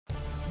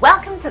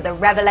Welcome to the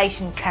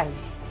Revelation Code.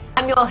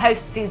 I'm your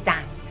host,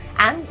 Suzanne,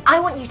 and I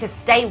want you to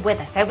stay with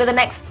us over the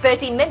next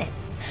 30 minutes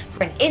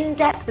for an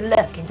in-depth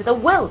look into the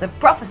world of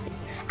prophecy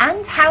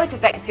and how it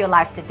affects your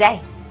life today.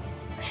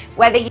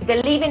 Whether you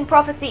believe in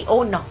prophecy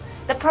or not,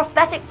 the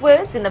prophetic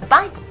words in the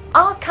Bible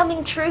are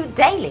coming true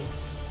daily.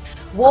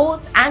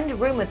 Wars and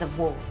rumors of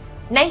wars,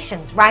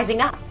 nations rising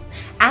up,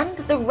 and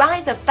the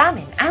rise of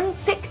famine and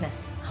sickness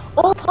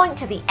all point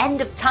to the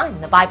end of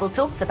time the Bible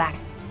talks about.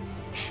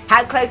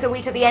 How close are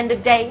we to the end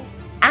of days?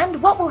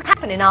 And what will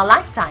happen in our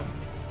lifetime?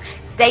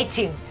 Stay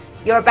tuned.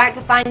 You're about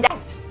to find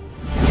out.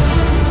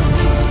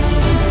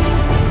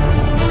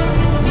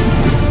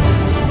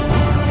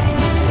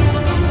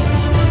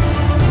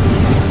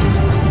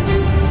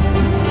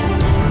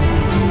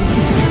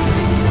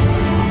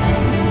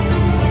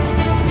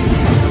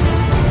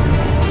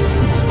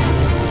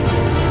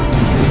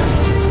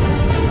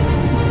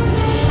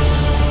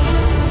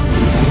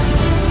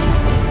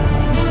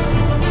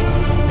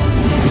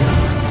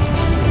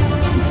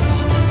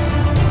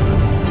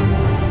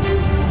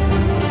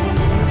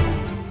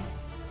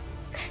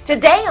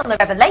 Today on the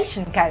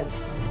Revelation Code.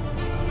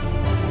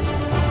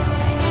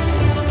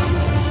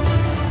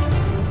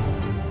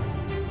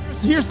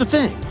 Here's the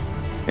thing.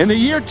 In the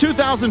year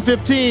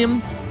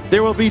 2015,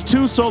 there will be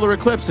 2 solar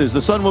eclipses. The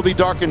sun will be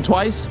darkened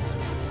twice.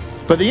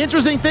 But the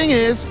interesting thing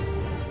is,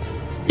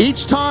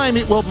 each time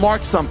it will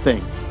mark something.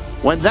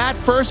 When that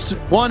first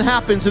one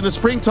happens in the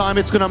springtime,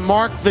 it's going to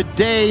mark the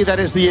day that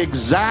is the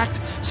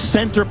exact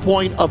center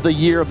point of the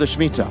year of the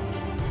Shemitah.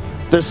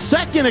 The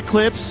second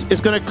eclipse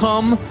is going to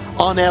come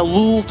on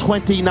Elul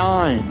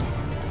 29,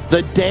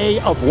 the day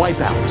of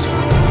wipeout.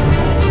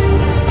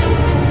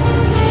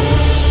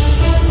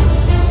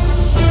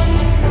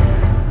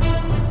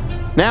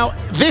 Now,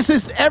 this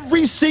is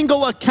every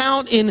single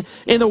account in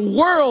the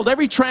world,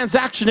 every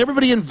transaction,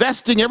 everybody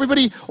investing,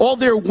 everybody, all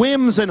their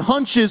whims and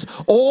hunches,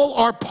 all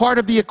are part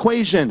of the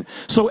equation.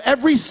 So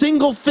every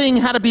single thing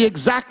had to be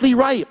exactly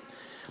right.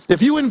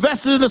 If you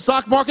invested in the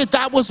stock market,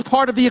 that was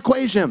part of the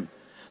equation.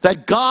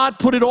 That God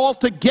put it all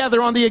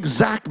together on the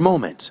exact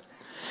moment.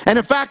 And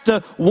in fact,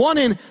 the one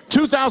in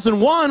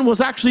 2001 was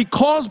actually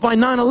caused by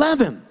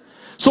 9/11.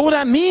 So what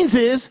that means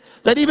is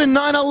that even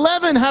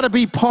 9/11 had to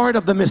be part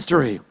of the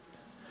mystery.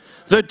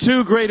 The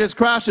 2 greatest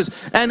crashes.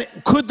 And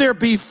could there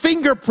be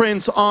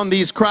fingerprints on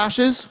these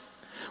crashes?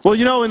 Well,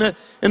 you know, in the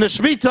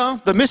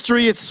Shemitah, the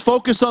mystery, it's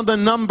focused on the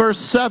number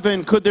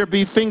 7. Could there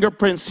be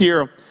fingerprints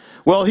here?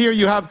 Well, here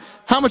you have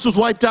how much was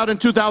wiped out in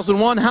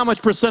 2001. How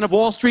much percent of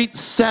Wall Street?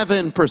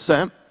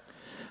 7%.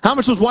 How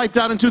much was wiped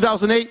out in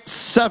 2008?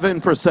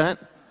 7%.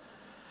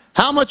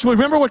 How much,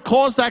 remember what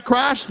caused that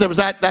crash? There was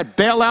that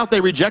bailout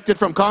they rejected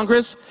from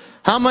Congress.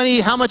 How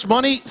much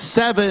money?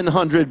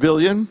 700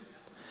 billion.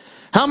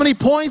 How many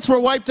points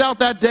were wiped out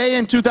that day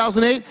in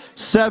 2008?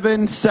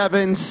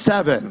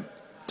 777.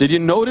 Did you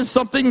notice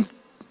something?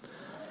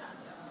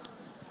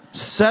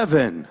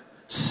 7,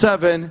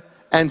 7,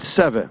 and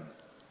 7.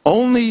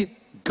 Only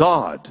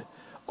God.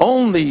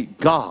 Only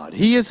God.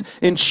 He is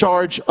in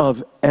charge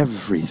of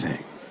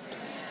everything.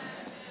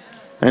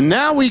 And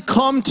now we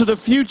come to the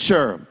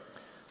future.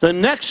 The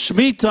next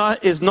Shemitah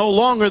is no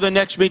longer the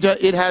next Shemitah.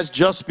 It has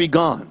just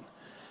begun.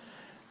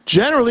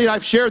 Generally,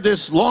 I've shared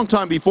this a long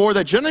time before,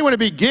 that generally when it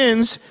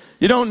begins,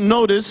 you don't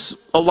notice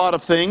a lot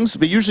of things,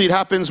 but usually it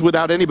happens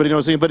without anybody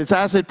noticing, but it's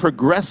as it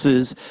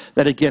progresses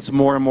that it gets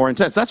more and more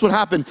intense. That's what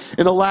happened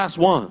in the last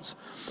ones.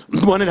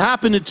 When it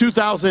happened in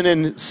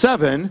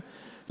 2007,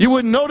 you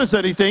wouldn't notice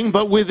anything,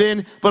 but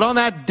on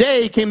that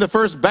day came the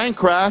first bank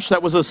crash.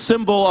 That was a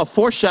symbol, a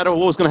foreshadow of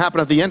what was going to happen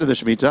at the end of the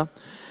Shemitah.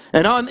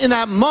 And in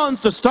that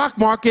month, the stock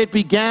market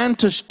began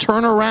to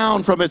turn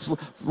around from its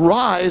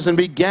rise and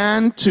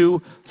began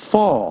to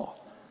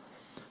fall.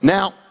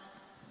 Now,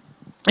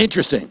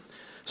 interesting.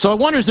 So I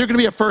wonder, is there going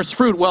to be a first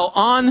fruit? Well,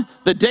 on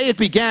the day it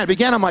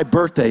began on my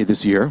birthday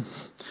this year.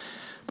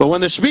 But when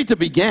the Shemitah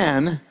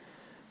began,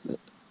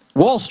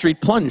 Wall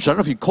Street plunged, I don't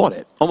know if you caught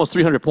it, almost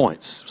 300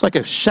 points. It was like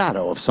a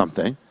shadow of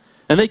something.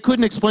 And they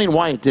couldn't explain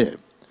why it did.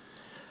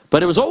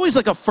 But it was always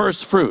like a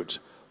first fruit.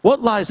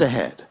 What lies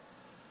ahead?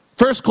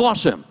 First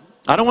caution.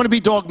 I don't want to be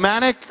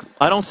dogmatic.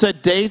 I don't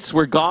set dates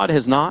where God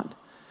has not.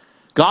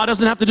 God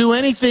doesn't have to do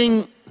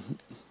anything.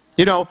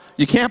 You know,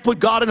 you can't put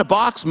God in a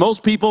box.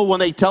 Most people, when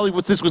they tell you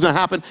what this was going to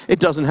happen, it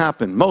doesn't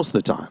happen most of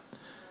the time.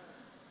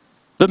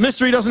 The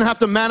mystery doesn't have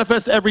to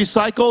manifest every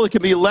cycle. It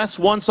can be less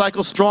one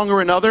cycle,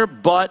 stronger another.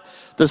 But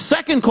the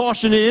second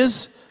caution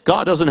is,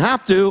 God doesn't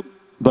have to,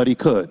 but he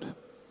could.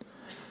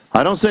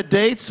 I don't set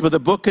dates, but the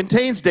book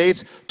contains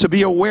dates to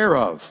be aware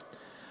of.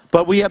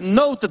 But we have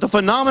note that the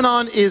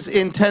phenomenon is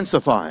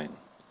intensifying.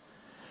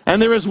 And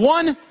there is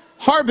one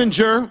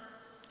harbinger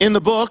in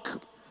the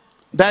book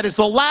that is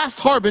the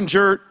last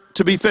harbinger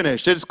to be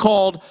finished. It's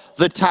called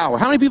The Tower.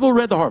 How many people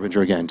read The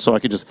Harbinger again? So I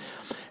could just,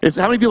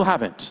 how many people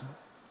haven't?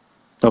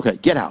 Okay,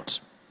 get out.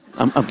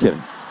 I'm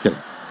kidding.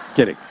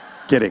 Kidding.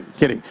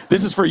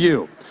 This is for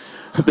you.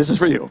 This is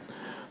for you.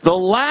 The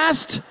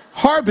last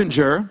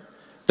harbinger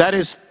that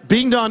is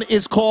being done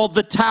is called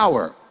The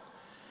Tower.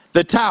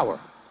 The Tower.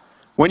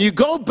 When you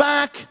go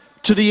back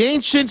to the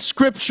ancient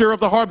scripture of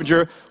the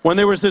harbinger, when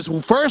there was this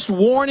first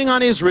warning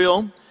on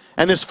Israel,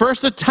 and this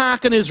first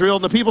attack on Israel,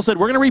 and the people said,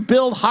 we're going to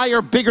rebuild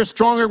higher, bigger,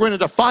 stronger, we're going to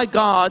defy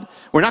God,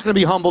 we're not going to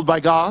be humbled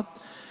by God.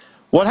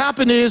 What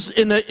happened is,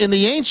 in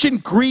the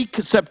ancient Greek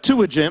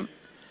Septuagint,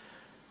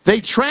 they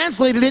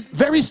translated it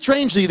very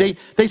strangely. They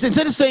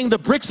instead of saying the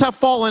bricks have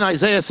fallen,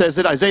 Isaiah says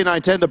it, Isaiah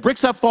 9:10, the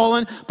bricks have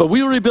fallen, but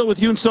we will rebuild with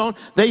hewn stone.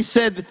 They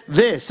said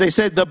this, they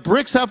said the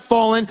bricks have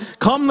fallen,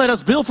 come let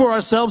us build for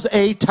ourselves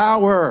a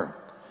tower.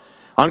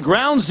 On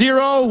ground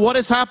zero, what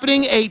is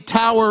happening? A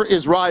tower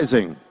is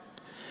rising.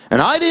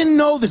 And I didn't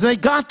know this. They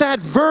got that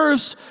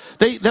verse,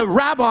 the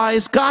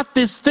rabbis got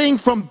this thing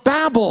from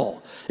Babel.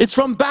 It's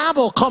from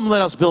Babel, come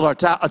let us build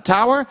a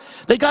tower.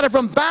 They got it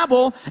from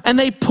Babel, and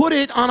they put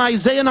it on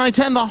Isaiah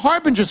 9:10, the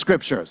Harbinger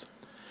scriptures.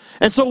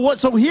 And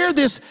so hear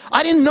this,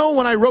 I didn't know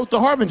when I wrote the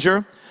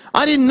Harbinger,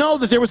 I didn't know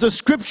that there was a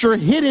scripture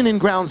hidden in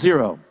ground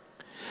zero.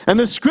 And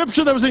the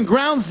scripture that was in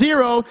ground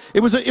zero,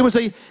 it was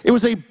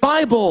a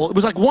Bible. It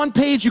was like one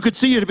page, you could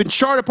see it had been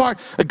charred apart.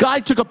 A guy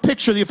took a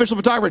picture, the official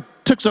photographer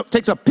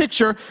takes a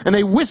picture, and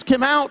they whisk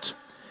him out.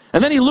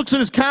 And then he looks at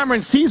his camera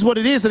and sees what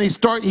it is, and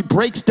he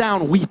breaks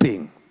down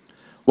weeping.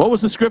 What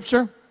was the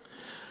scripture?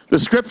 The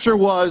scripture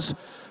was,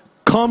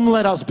 come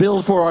let us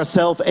build for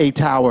ourselves a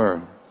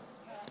tower.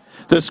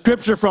 The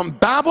scripture from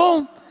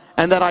Babel,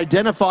 and that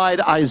identified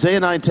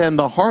Isaiah 9:10,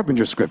 the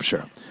Harbinger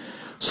scripture.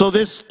 So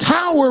this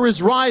tower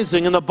is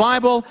rising in the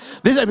Bible.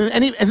 This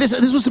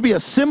was to be a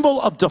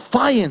symbol of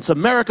defiance.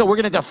 America, we're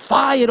going to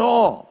defy it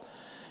all.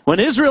 When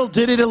Israel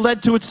did it, it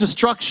led to its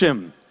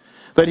destruction.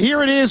 But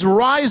here it is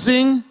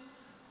rising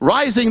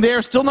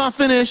there, still not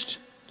finished.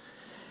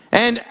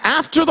 And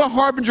after the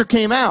Harbinger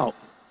came out,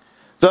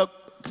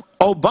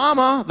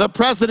 Obama, the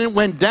president,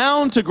 went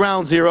down to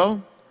ground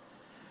zero,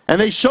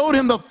 and they showed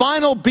him the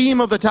final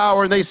beam of the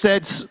tower, and they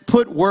said,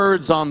 put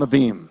words on the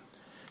beam.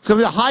 It's going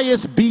to be the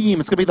highest beam.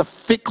 It's going to be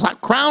the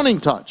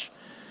crowning touch.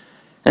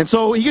 And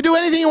so he can do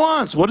anything he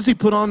wants. What does he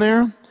put on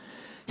there?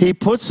 He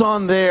puts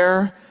on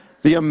there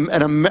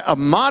a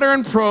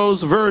modern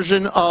prose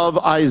version of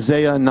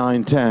Isaiah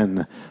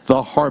 9:10,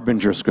 the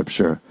Harbinger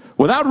scripture.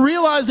 Without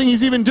realizing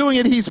he's even doing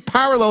it, he's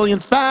paralleling. In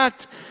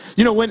fact,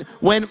 you know,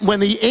 when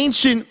the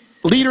ancient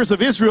leaders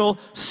of Israel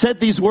said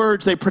these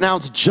words, they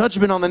pronounced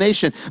judgment on the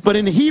nation. But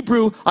in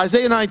Hebrew,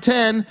 Isaiah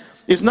 9:10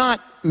 is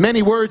not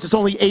many words, it's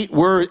only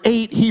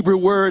 8 Hebrew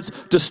words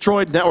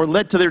destroyed or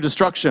led to their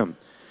destruction.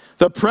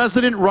 The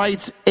president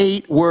writes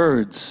 8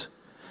 words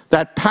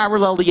that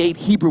parallel the 8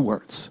 Hebrew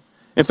words.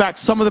 In fact,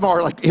 some of them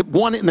are like,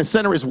 one in the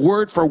center is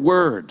word for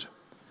word.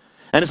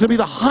 And it's going to be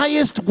the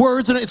highest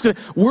words, and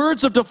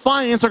words of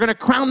defiance are going to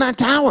crown that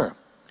tower.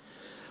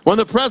 When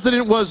the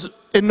president was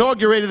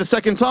inaugurated the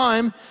second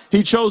time,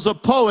 he chose a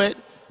poet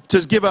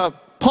to give a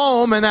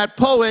poem, and that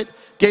poet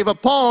gave a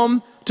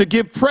poem to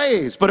give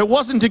praise. But it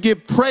wasn't to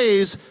give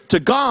praise to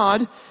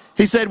God.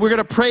 He said, we're going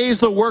to praise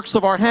the works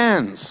of our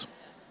hands.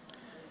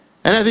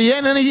 And at the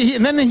end,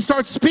 and then he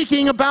starts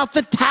speaking about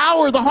the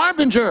tower, the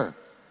Harbinger.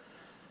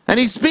 And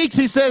he speaks,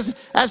 he says,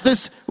 as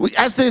this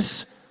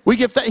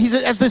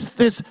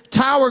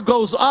tower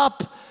goes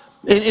up,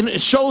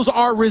 it shows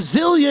our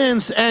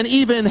resilience, and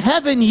even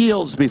heaven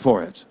yields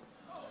before it.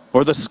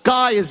 Or the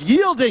sky is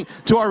yielding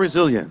to our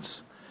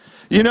resilience.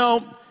 You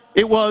know,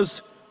 it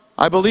was,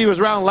 I believe it was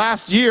around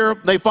last year,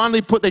 they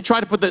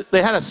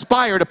had a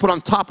spire to put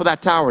on top of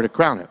that tower to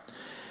crown it.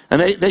 And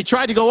they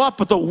tried to go up,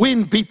 but the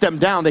wind beat them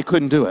down, they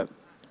couldn't do it.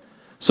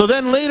 So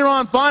then later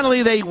on,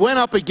 finally, they went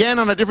up again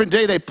on a different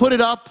day, they put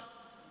it up.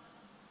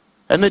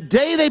 And the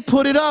day they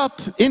put it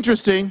up,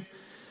 interesting,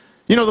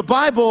 you know, the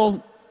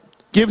Bible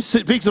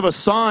speaks of a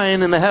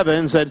sign in the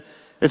heavens that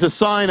it's a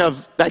sign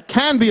that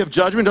can be of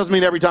judgment. Doesn't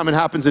mean every time it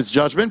happens it's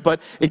judgment,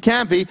 but it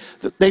can be.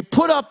 They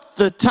put up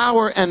the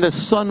tower and the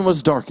sun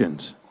was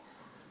darkened.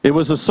 It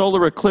was a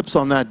solar eclipse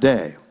on that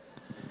day.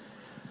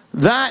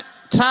 That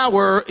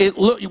tower, it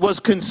was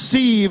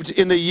conceived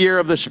in the year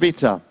of the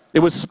Shemitah. It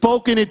was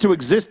spoken into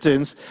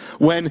existence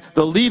when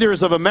the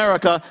leaders of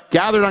America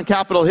gathered on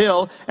Capitol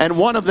Hill, and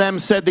one of them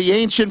said the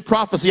ancient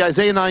prophecy,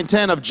 Isaiah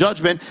 9:10, of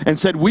judgment, and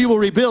said, we will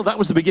rebuild. That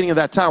was the beginning of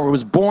that tower. It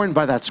was born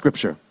by that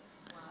scripture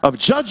of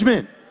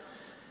judgment.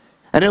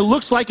 And it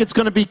looks like it's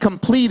going to be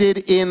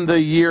completed in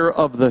the year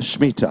of the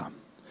Shemitah.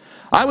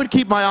 I would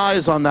keep my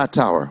eyes on that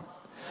tower.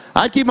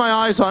 I'd keep my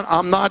eyes on,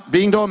 I'm not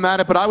being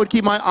dogmatic, but I would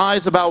keep my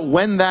eyes about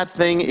when that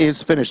thing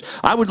is finished.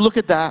 I would look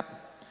at that.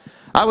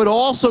 I would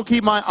also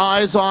keep my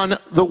eyes on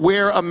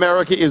where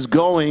America is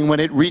going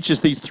when it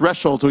reaches these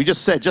thresholds. We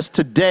just said, just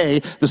today,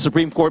 the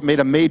Supreme Court made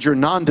a major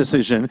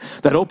non-decision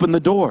that opened the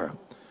door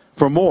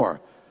for more.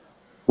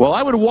 Well,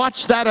 I would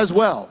watch that as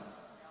well.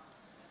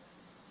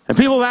 And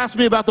people have asked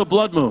me about the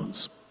blood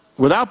moons.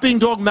 Without being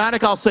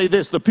dogmatic, I'll say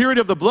this. The period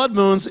of the blood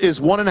moons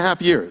is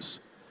 1.5 years.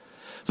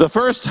 The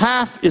first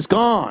half is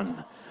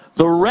gone.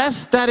 The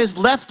rest that is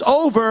left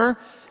over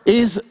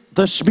is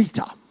the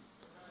Shemitah.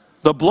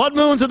 The blood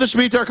moons and the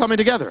Shemitah are coming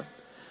together.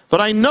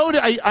 But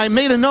I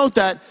made a note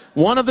that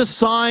one of the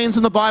signs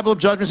in the Bible of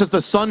judgment says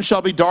the sun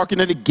shall be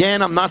darkened. And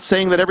again, I'm not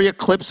saying that every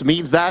eclipse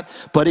means that,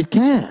 but it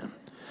can.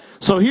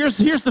 So here's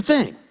the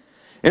thing.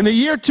 In the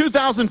year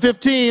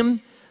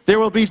 2015, there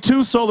will be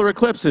 2 solar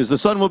eclipses. The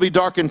sun will be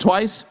darkened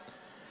twice.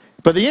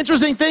 But the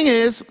interesting thing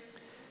is,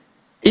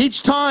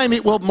 each time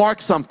it will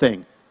mark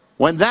something.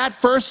 When that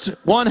first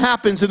one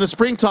happens in the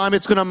springtime,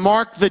 it's going to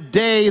mark the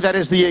day that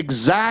is the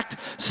exact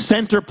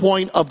center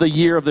point of the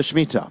year of the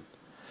Shemitah.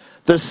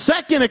 The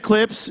second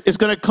eclipse is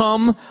going to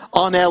come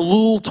on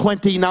Elul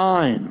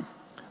 29,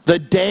 the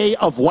day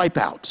of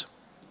wipeout.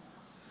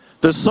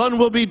 The sun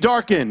will be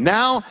darkened.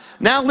 Now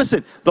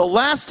listen, the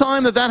last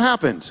time that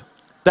happened,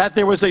 that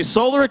there was a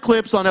solar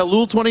eclipse on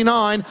Elul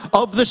 29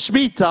 of the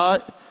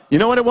Shemitah, you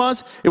know what it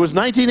was? It was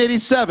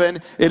 1987.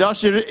 It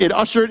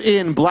ushered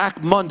in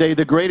Black Monday,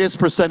 the greatest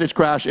percentage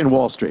crash in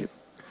Wall Street.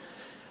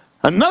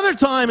 Another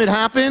time it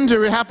happened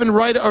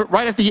right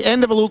at the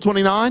end of Elul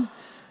 29,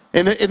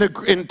 in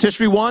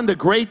Tishri 1, the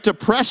Great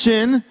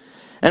Depression.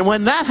 And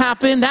when that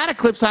happened, that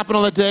eclipse happened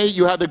on the day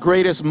you had the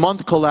greatest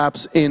month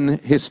collapse in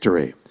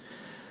history.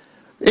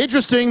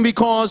 Interesting,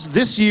 because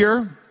this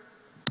year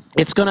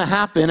it's going to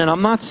happen, and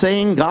I'm not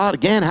saying God,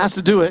 again, has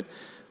to do it,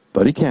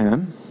 but he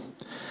can.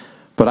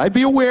 But I'd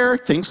be aware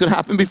things could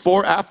happen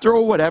before, after,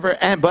 or whatever.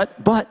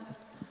 But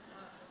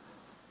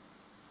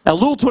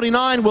Elul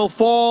 29 will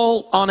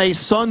fall on a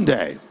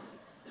Sunday.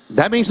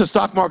 That means the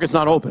stock market's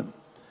not open.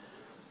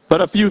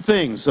 But a few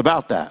things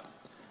about that.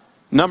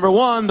 Number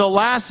one, the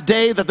last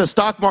day that the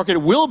stock market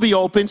will be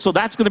open, so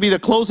that's going to be the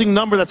closing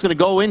number that's going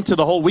to go into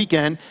the whole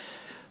weekend.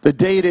 The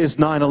date is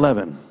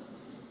 9/11.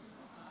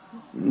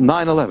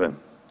 9/11.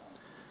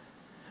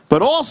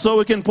 But also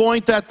it can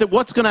point that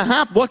what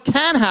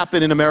can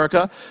happen in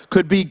America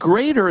could be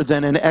greater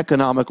than an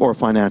economic or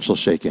financial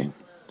shaking.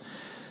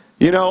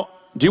 You know,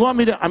 do you want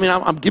me to,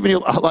 I'm giving you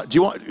a lot.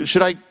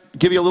 Should I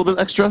give you a little bit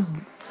extra?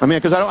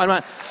 Because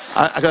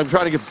I'm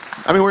trying to get,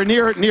 we're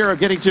getting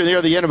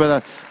near the end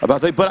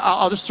about things, but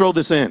I'll just throw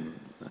this in.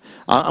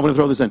 I'm going to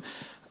throw this in.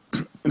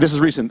 This is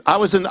recent. I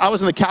was in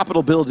the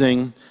Capitol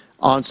building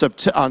on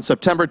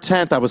September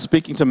 10th. I was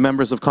speaking to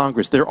members of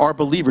Congress. There are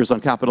believers on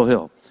Capitol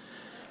Hill.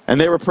 And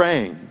they were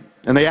praying,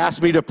 and they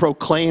asked me to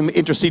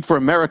intercede for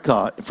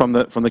America from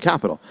the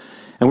Capitol.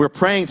 And we were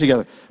praying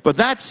together. But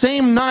that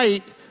same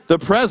night, the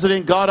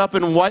president got up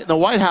in the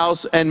White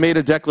House and made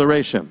a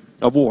declaration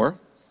of war.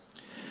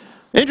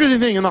 Interesting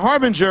thing, in the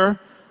Harbinger,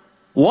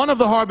 one of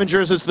the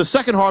harbingers the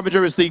second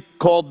harbinger is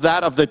called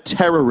that of the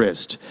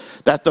terrorist.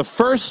 That the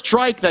first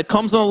strike that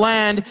comes on the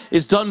land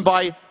is done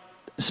by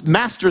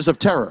masters of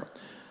terror.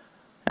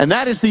 And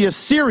that is the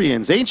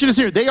Assyrians, ancient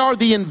Assyrians. They are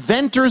the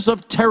inventors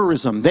of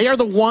terrorism. They are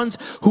the ones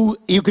who,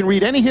 you can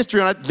read any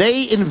history on it,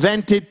 they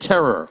invented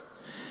terror.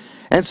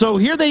 And so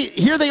here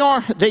they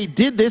are, they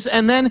did this,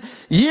 and then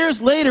years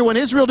later, when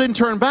Israel didn't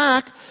turn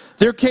back,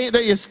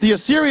 the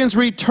Assyrians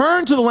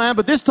returned to the land,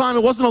 but this time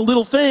it wasn't a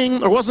little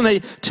thing, or wasn't a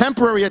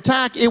temporary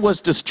attack, it was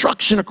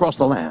destruction across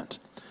the land.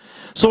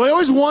 So I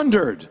always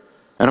wondered,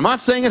 and I'm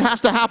not saying it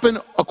has to happen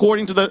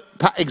according to the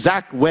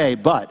exact way,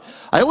 but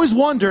I always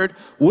wondered,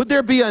 would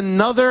there be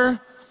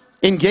another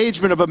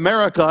engagement of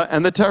America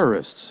and the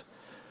terrorists?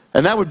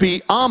 And that would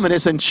be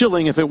ominous and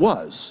chilling if it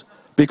was.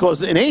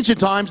 Because in ancient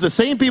times, the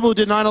same people who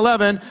did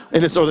 9/11,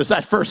 or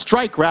that first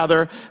strike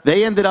rather,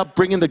 they ended up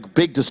bringing the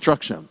big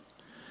destruction.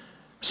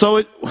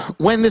 So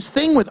when this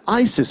thing with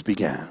ISIS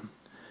began,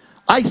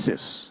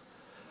 ISIS,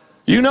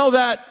 you know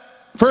that,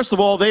 first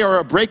of all, they are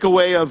a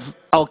breakaway of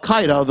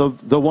Al-Qaeda,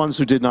 the ones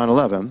who did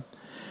 9/11.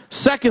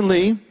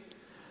 Secondly,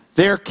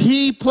 their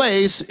key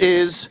place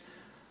is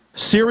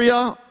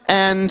Syria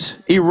and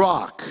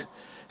Iraq.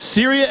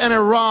 Syria and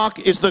Iraq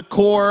is the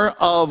core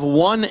of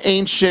one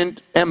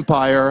ancient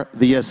empire,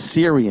 the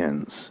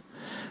Assyrians.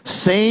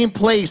 Same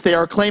place they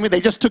are claiming. They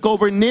just took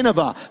over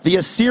Nineveh, the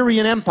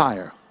Assyrian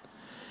Empire.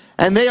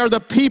 And they are the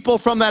people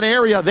from that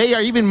area. They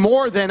are even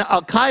more than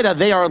Al-Qaeda.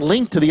 They are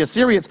linked to the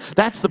Assyrians.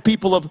 That's the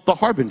people of the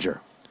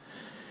Harbinger.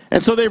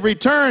 And so they've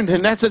returned,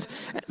 and that's it.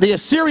 The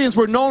Assyrians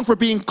were known for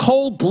being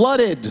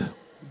cold-blooded.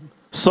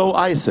 So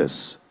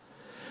ISIS.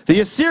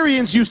 The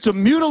Assyrians used to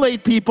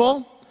mutilate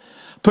people.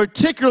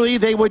 Particularly,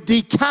 they would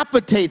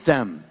decapitate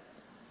them.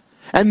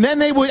 And then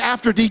they would,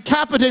 after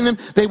decapitating them,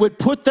 they would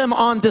put them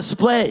on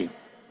display.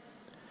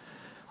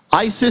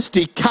 ISIS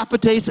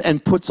decapitates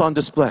and puts on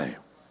display.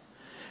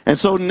 And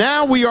so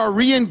now we are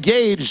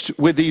re-engaged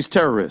with these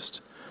terrorists.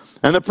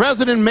 And the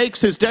president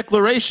makes his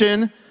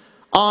declaration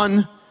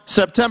on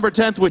September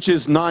 10th, which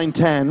is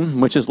 9:10,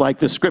 which is like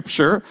the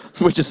scripture,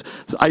 which is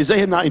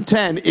Isaiah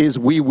 9:10 is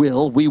we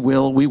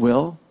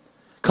will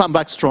come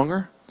back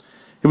stronger.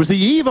 It was the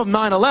eve of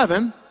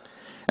 9/11,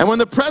 and when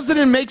the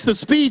president makes the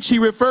speech, he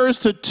refers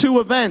to two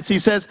events. He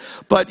says,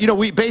 but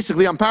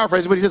I'm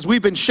paraphrasing, but he says,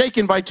 we've been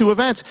shaken by two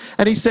events.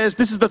 And he says,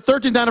 this is the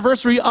 13th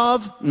anniversary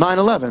of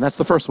 9/11. That's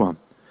the first one.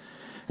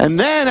 And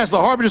then, as the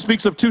Harbinger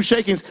speaks of two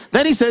shakings,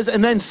 then he says,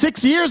 and then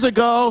 6 years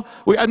ago,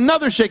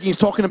 another shaking. He's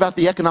talking about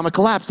the economic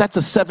collapse. That's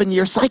a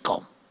 7-year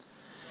cycle.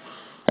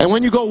 And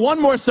when you go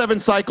one more 7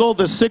 cycle,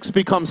 the 6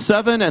 becomes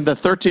 7 and the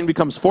 13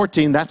 becomes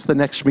 14. That's the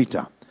next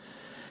Shemitah.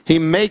 He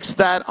makes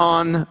that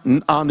on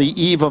the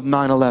eve of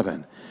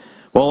 9/11.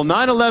 Well,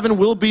 9/11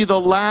 will be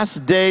the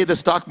last day the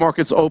stock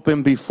markets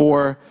open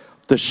before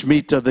the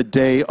Shemitah, the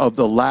day of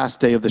the last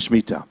day of the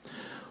Shemitah.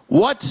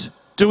 What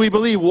do we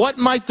believe? What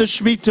might the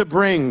Shemitah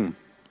bring?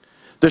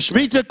 The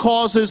Shemitah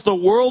causes the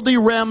worldly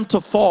realm to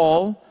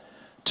fall,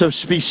 to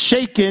be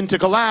shaken, to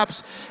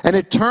collapse, and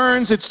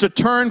it's to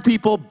turn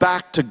people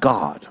back to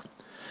God.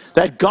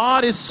 That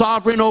God is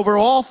sovereign over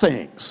all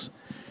things.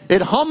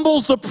 It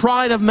humbles the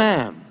pride of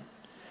man.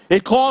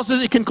 It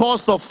can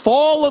cause the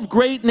fall of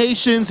great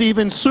nations,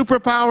 even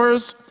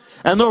superpowers,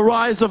 and the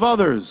rise of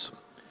others.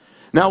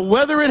 Now,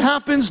 whether it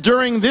happens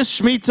during this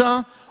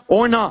Shemitah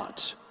or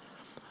not,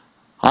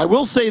 I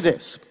will say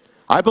this.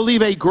 I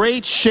believe a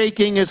great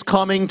shaking is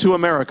coming to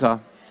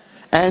America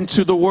and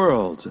to the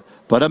world,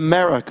 but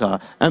America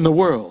and the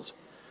world.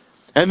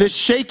 And this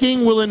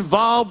shaking will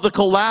involve the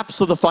collapse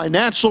of the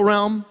financial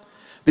realm,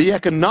 the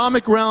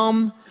economic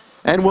realm,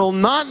 and will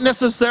not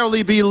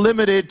necessarily be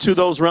limited to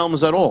those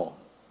realms at all.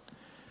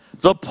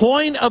 The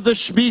point of the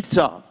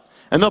Shemitah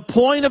and the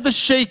point of the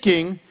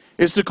shaking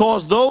is to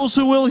cause those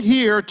who will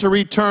hear to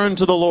return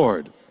to the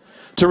Lord,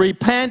 to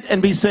repent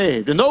and be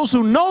saved, and those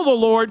who know the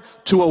Lord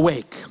to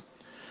awake.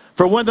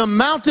 For when the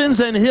mountains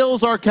and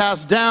hills are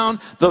cast down,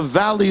 the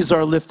valleys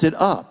are lifted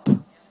up,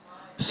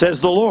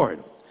 says the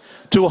Lord,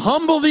 to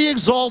humble the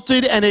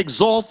exalted and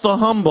exalt the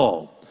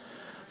humble.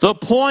 The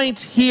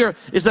point here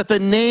is that the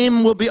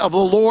name of the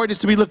Lord is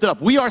to be lifted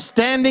up. We are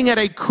standing at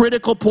a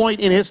critical point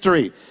in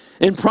history,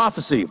 in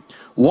prophecy.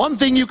 One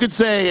thing you could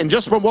say, and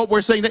just from what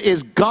we're saying,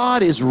 is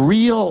God is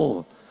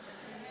real.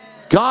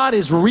 God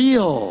is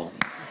real.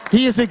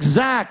 He is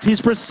exact.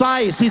 He's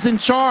precise. He's in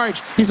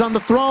charge. He's on the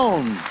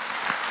throne.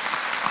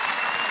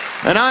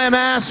 And I am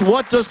asked,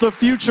 what does the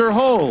future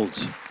hold?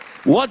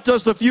 What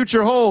does the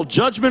future hold?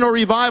 Judgment or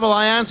revival?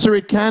 I answer,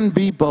 it can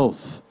be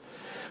both.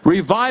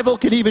 Revival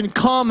can even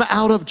come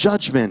out of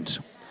judgment.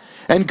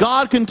 And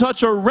God can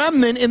touch a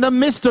remnant in the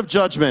midst of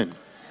judgment.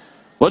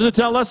 What does it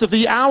tell us? If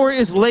the hour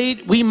is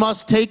late, we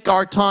must take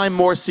our time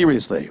more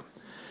seriously.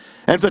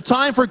 And if the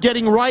time for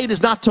getting right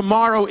is not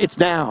tomorrow, it's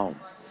now.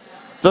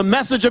 The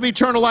message of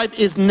eternal life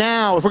is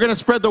now. If we're going to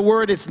spread the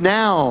word, it's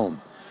now.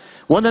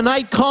 When the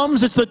night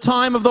comes, it's the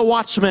time of the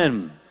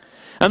watchmen.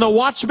 And the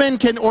watchmen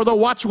or the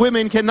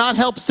watchwomen cannot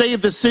help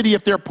save the city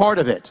if they're part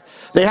of it.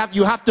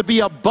 You have to be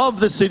above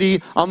the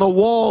city on the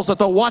walls at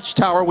the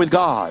watchtower with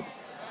God.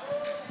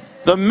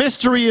 The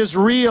mystery is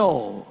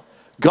real.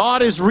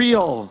 God is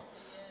real.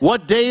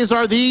 What days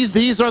are these?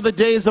 These are the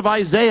days of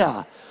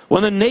Isaiah,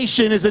 when the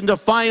nation is in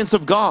defiance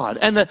of God.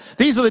 And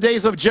these are the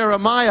days of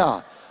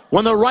Jeremiah,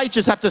 when the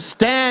righteous have to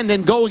stand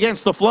and go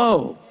against the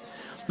flow.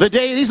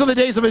 These are the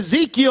days of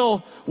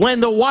Ezekiel, when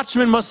the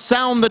watchman must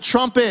sound the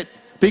trumpet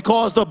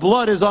because the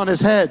blood is on his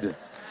head.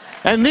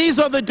 And these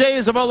are the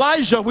days of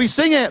Elijah. We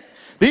sing it.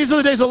 These are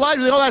the days of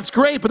Elijah. Oh, that's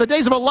great. But the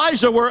days of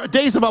Elijah were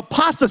days of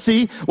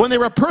apostasy, when they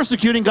were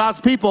persecuting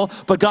God's people,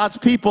 but God's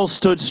people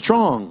stood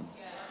strong.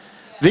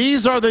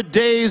 These are the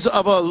days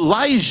of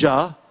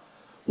Elijah,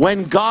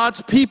 when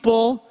God's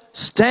people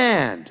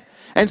stand.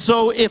 And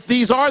so if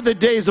these are the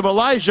days of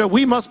Elijah,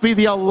 we must be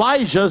the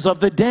Elijahs of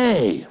the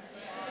day.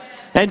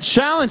 And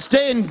challenge,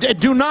 stay, and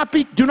do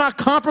not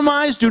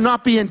compromise, do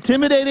not be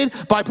intimidated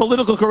by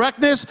political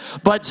correctness,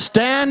 but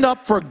stand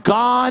up for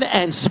God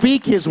and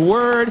speak His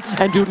word,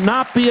 and do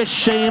not be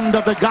ashamed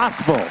of the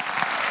gospel.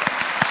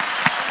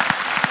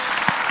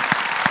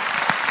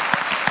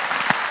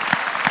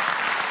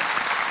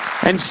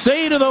 And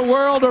say to the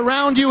world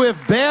around you,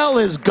 if Baal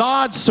is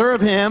God,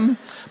 serve him.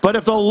 But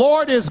if the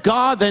Lord is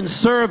God, then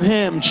serve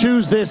him.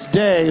 Choose this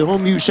day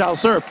whom you shall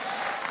serve.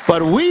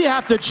 But we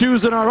have to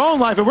choose in our own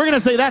life. If we're going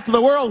to say that to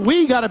the world,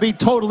 we got to be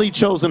totally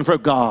chosen for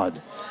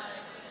God.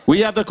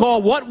 We have the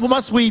call. What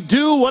must we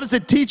do? What does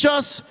it teach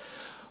us?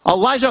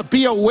 Elijah,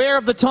 be aware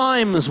of the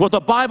times. What the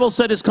Bible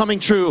said is coming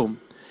true.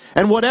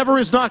 And whatever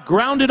is not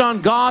grounded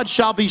on God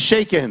shall be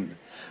shaken.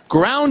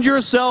 Ground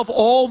yourself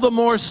all the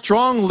more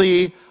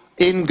strongly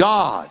in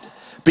God.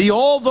 Be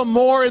all the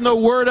more in the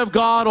Word of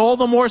God, all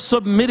the more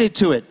submitted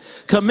to it.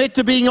 Commit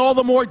to being all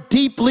the more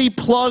deeply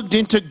plugged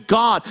into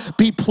God.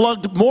 Be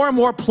plugged, more and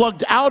more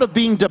plugged out of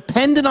being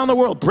dependent on the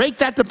world. Break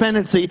that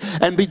dependency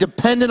and be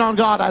dependent on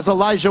God, as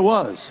Elijah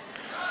was.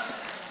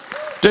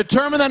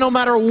 Determine that no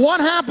matter what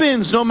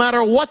happens, no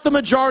matter what the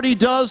majority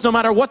does, no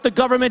matter what the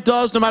government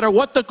does, no matter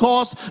what the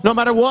cost, no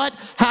matter what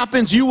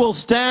happens, you will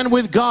stand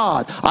with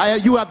God.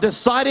 You have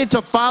decided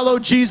to follow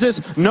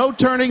Jesus. No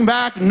turning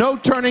back, no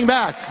turning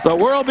back. The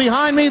world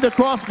behind me, the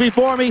cross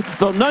before me,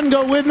 though none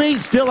go with me,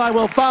 still I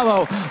will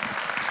follow.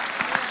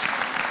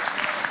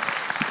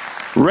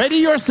 Ready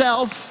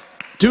yourself.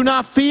 Do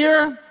not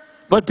fear,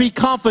 but be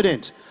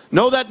confident.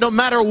 Know that no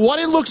matter what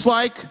it looks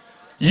like,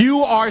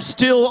 you are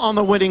still on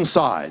the winning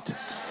side.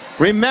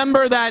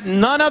 Remember that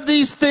none of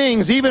these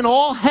things, even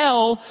all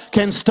hell,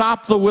 can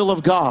stop the will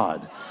of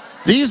God.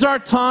 These are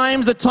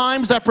times, the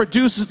times that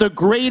produces the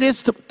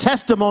greatest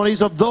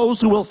testimonies of those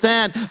who will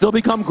stand. They'll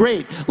become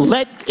great.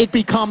 Let it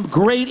become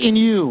great in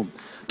you.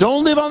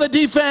 Don't live on the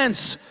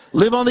defense.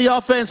 Live on the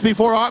offense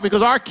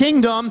because our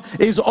kingdom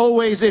is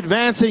always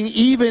advancing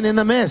even in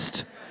the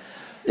midst.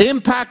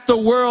 Impact the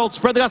world,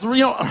 spread the gospel.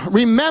 You know,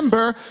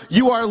 remember,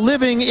 you are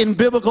living in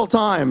biblical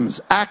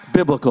times. Act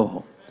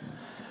biblical.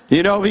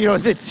 You know, if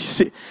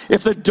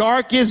the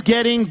dark is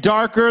getting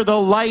darker, the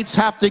lights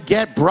have to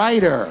get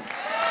brighter.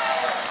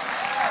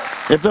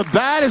 If the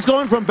bad is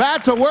going from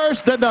bad to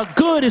worse, then the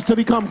good is to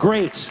become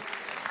great.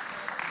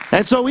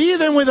 And so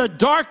even with the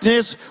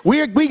darkness,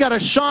 we got to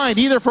shine,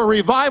 either for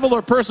revival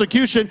or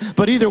persecution,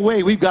 but either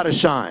way, we've got to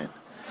shine.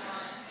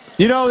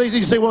 You know,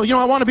 you say, well, you know,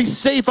 I want to be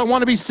safe. I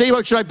want to be safe.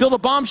 Should I build a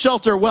bomb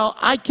shelter? Well,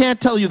 I can't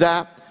tell you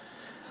that.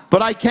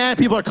 But I can.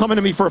 People are coming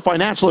to me for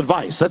financial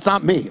advice. That's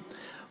not me.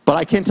 But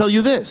I can tell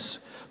you this.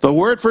 The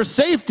word for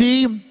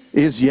safety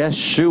is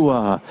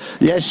Yeshua.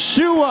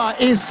 Yeshua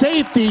is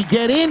safety.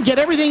 Get in, get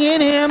everything in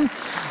him,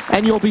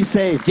 and you'll be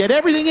safe. Get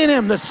everything in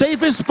him. The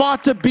safest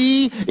spot to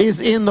be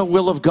is in the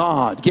will of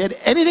God. Get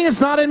anything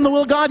that's not in the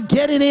will of God,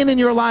 get it in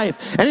your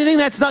life. Anything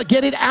that's not,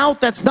 get it out.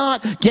 That's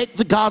not,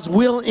 get God's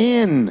will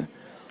in.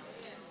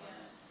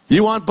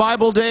 You want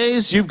Bible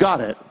days? You've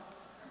got it.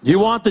 You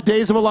want the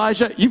days of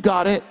Elijah? You've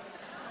got it.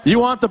 You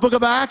want the book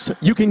of Acts?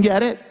 You can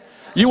get it.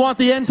 You want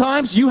the end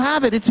times? You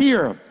have it. It's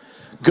here.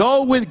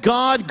 Go with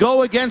God.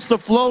 Go against the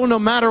flow no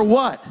matter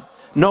what.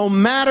 No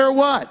matter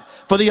what.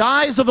 For the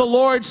eyes of the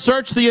Lord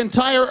search the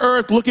entire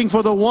earth looking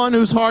for the one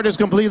whose heart is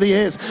completely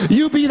his.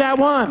 You be that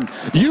one.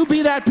 You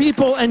be that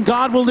people and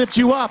God will lift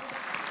you up.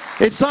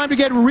 It's time to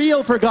get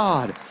real for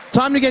God.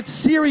 Time to get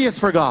serious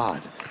for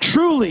God.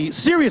 Truly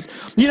serious.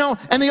 You know,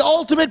 and the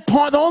ultimate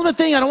part, the ultimate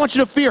thing I don't want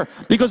you to fear.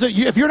 Because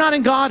if you're not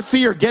in God,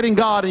 fear. Get in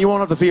God and you won't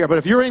have to fear. But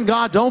if you're in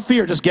God, don't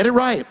fear. Just get it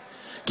right.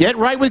 Get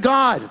right with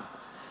God.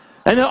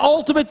 And the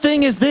ultimate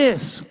thing is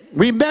this.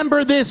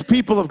 Remember this,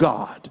 people of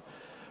God.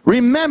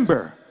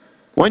 Remember,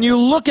 when you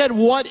look at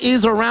what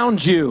is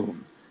around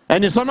you,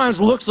 and it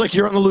sometimes looks like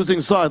you're on the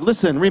losing side,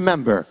 listen,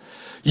 remember,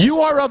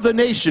 you are of the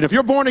nation. If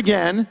you're born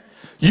again,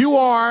 you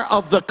are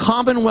of the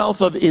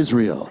commonwealth of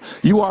Israel.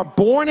 You are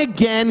born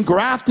again,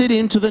 grafted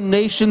into the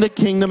nation, the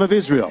kingdom of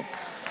Israel.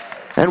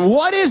 And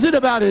what is it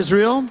about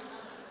Israel?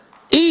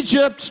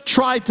 Egypt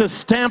tried to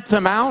stamp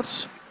them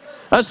out.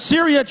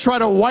 Assyria tried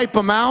to wipe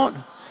them out.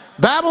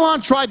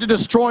 Babylon tried to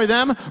destroy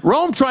them.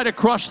 Rome tried to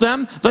crush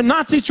them. The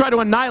Nazis tried to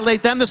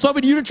annihilate them. The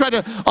Soviet Union tried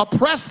to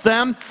oppress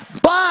them.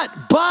 But,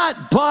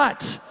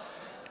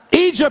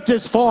 Egypt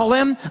has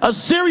fallen.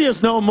 Assyria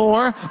is no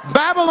more.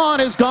 Babylon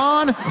is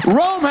gone.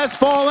 Rome has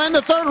fallen.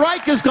 The Third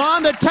Reich is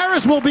gone. The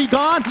terrorists will be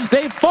gone.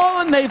 They've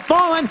fallen.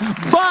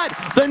 But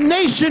the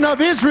nation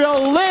of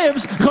Israel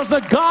lives because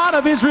the God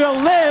of Israel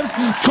lives,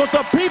 because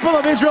the people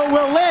of Israel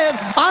will live.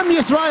 Am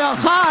Yisrael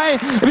Chai,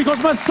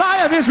 because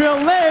Messiah of Israel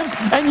lives,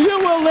 and you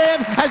will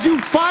live. As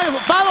you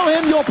follow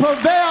him, you'll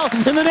prevail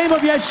in the name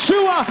of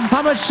Yeshua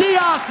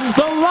HaMashiach,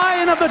 the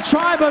Lion of the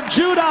tribe of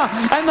Judah,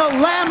 and the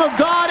Lamb of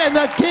God, and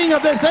the King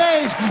of this age.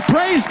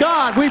 Praise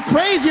God. We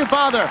praise you,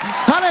 Father.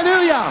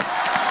 Hallelujah.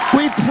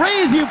 We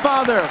praise you,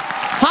 Father.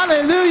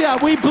 Hallelujah.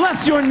 We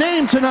bless your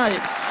name tonight.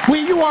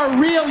 You are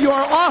real. You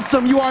are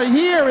awesome. You are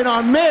here in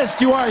our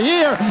midst. You are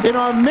here in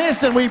our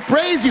midst, and we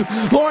praise you.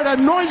 Lord,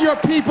 anoint your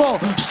people.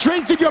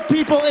 Strengthen your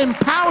people.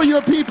 Empower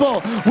your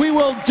people. We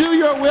will do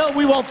your will.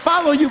 We will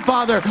follow you,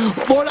 Father.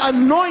 Lord,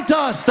 anoint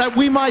us that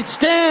we might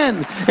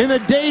stand in the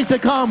days to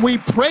come. We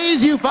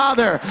praise you,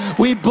 Father.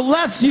 We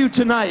bless you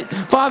tonight.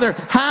 Father,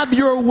 have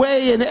your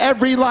way in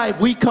every life.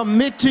 We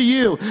commit to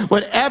you.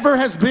 Whatever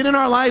has been in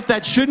our life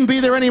that shouldn't be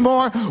there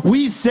anymore,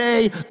 we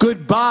say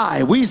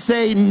goodbye. We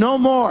say no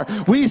more.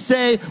 We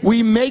say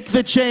we make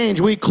the change.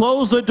 We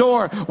close the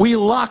door. We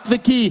lock the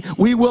key.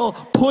 We will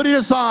put it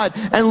aside.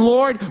 And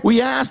Lord,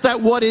 we ask that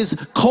what is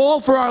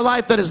called for our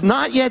life that is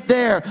not yet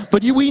there,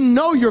 but we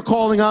know you're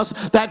calling us,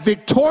 that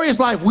victorious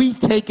life, we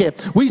take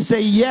it. We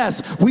say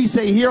yes. We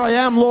say, here I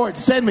am, Lord,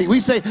 send me. We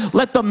say,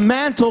 let the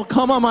mantle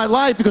come on my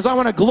life because I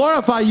want to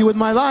glorify you with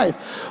my life.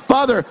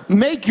 Father,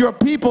 make your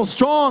people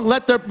strong.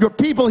 Let your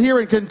people here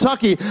in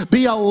Kentucky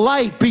be a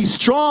light, be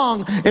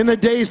strong in the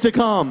days to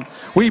come.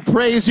 We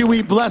praise you.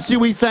 We bless you.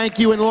 We thank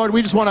you. And Lord,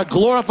 we just want to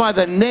glorify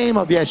the name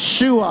of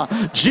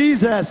Yeshua,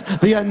 Jesus,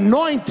 the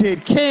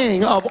anointed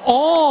King of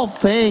all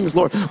things.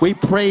 Lord, we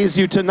praise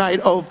you tonight,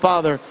 oh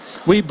Father.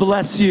 We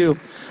bless you.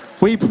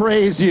 We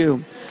praise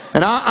you.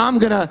 And I'm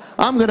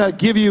gonna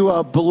give you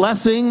a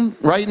blessing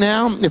right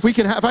now. If I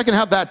can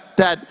have that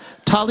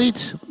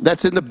talit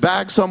that's in the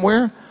bag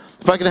somewhere.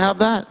 If I can have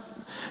that.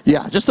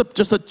 Yeah,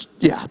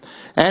 yeah.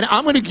 And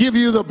I'm going to give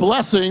you the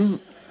blessing.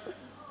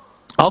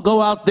 I'll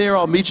go out there,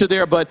 I'll meet you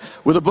there, but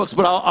with the books,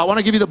 but I want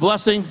to give you the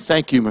blessing.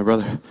 Thank you, my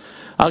brother.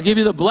 I'll give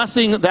you the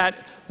blessing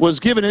that was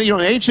given, in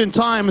ancient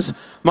times,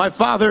 my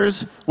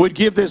fathers would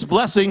give this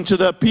blessing to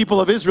the people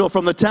of Israel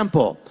from the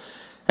temple.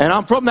 And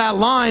I'm from that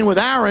line with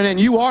Aaron, and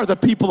you are the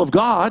people of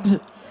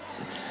God.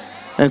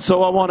 And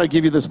so I want to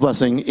give you this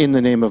blessing in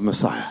the name of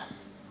Messiah.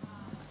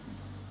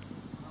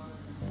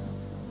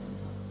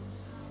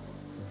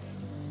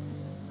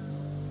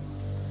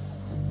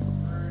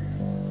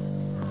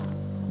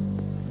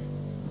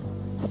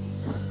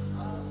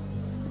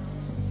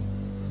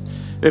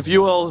 If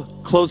you will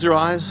close your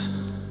eyes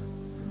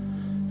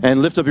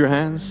and lift up your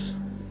hands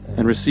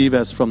and receive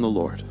as from the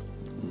Lord.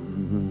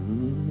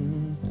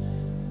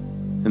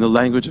 In the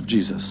language of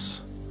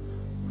Jesus.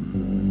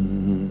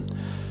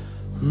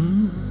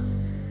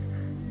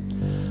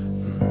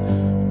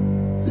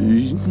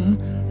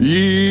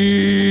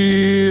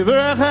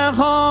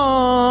 Yivrechecha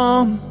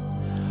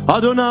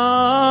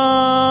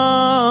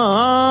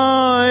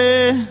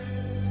Adonai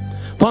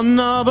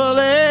panav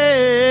alecha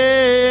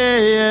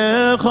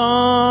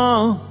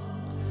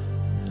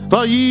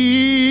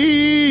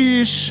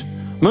vayish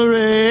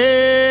merecha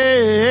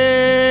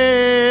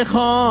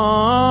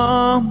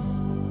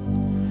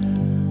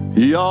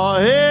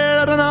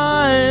Yair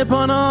Adonai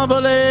panav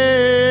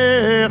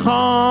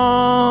alecha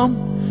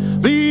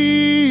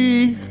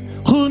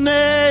vichunecha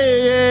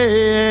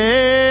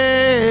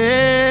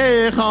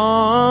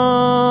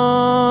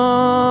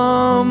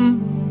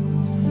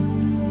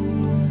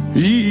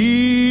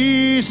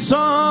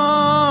Yisa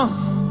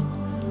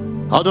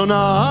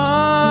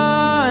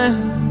Adonai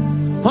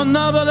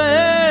panav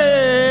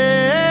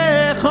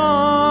alecha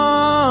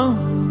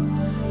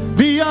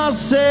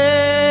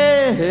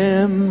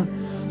v'yasem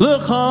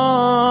L'cha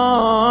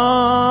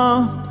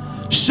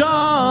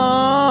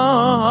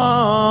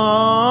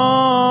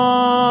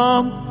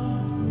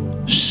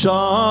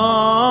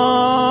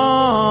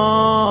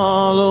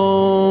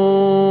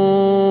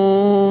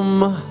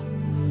shalom.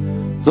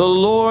 The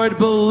Lord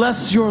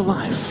bless your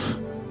life,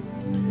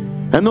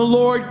 and the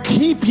Lord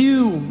keep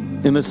you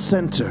in the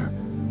center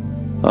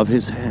of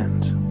His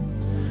hand.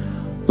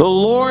 The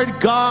Lord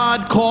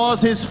God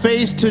cause His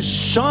face to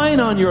shine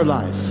on your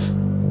life,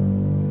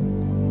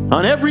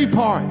 on every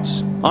part,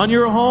 on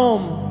your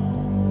home,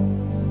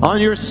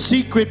 on your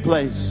secret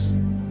place,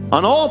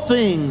 on all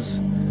things.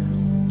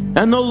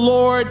 And the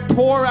Lord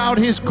pour out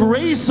His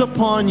grace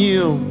upon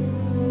you.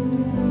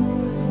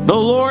 The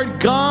Lord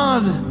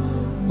God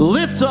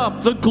lift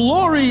up the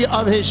glory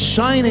of His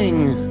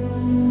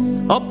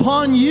shining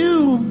upon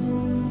you.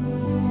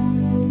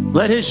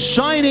 Let His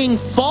shining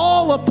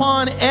fall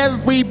upon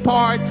every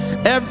part,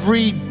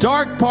 every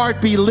dark part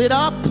be lit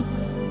up,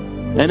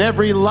 and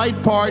every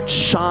light part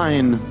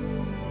shine.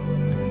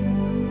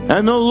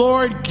 And the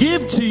Lord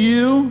give to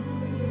you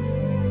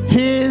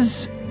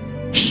His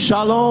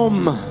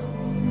shalom,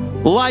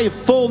 life,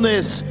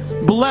 fullness,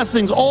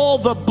 blessings, all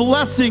the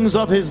blessings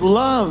of His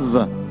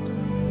love.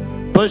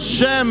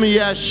 B'Shem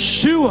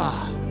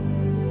Yeshua,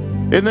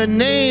 in the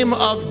name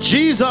of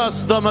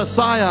Jesus the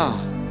Messiah,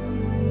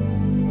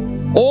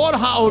 Or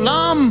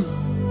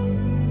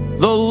Ha'olam,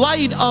 the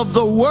light of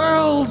the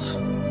world,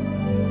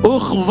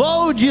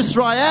 Uchvod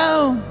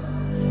Yisrael,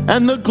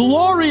 and the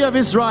glory of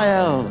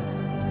Israel,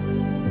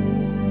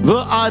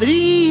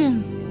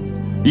 V'Ari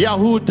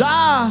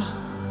Yehuda,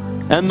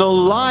 and the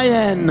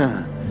lion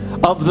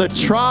of the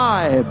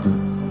tribe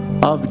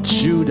of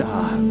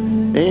Judah,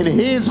 in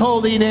His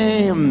holy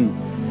name.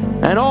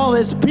 And all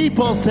His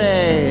people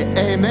say,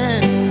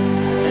 Amen.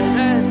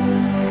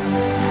 Amen.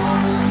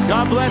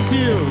 God bless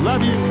you.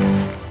 Love you.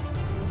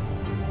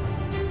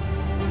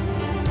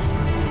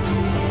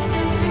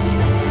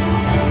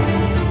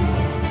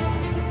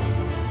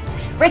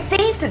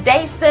 Receive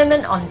today's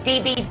sermon on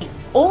DVD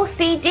or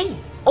CD,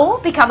 or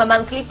become a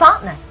monthly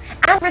partner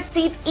and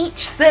receive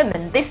each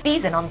sermon this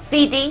season on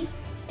CD,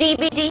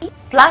 DVD,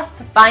 plus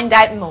find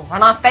out more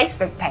on our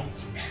Facebook page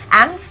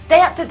and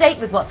stay up to date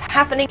with what's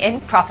happening in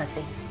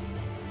prophecy.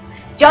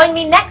 Join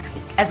me next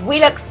week as we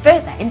look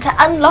further into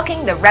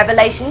unlocking the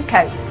Revelation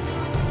Code.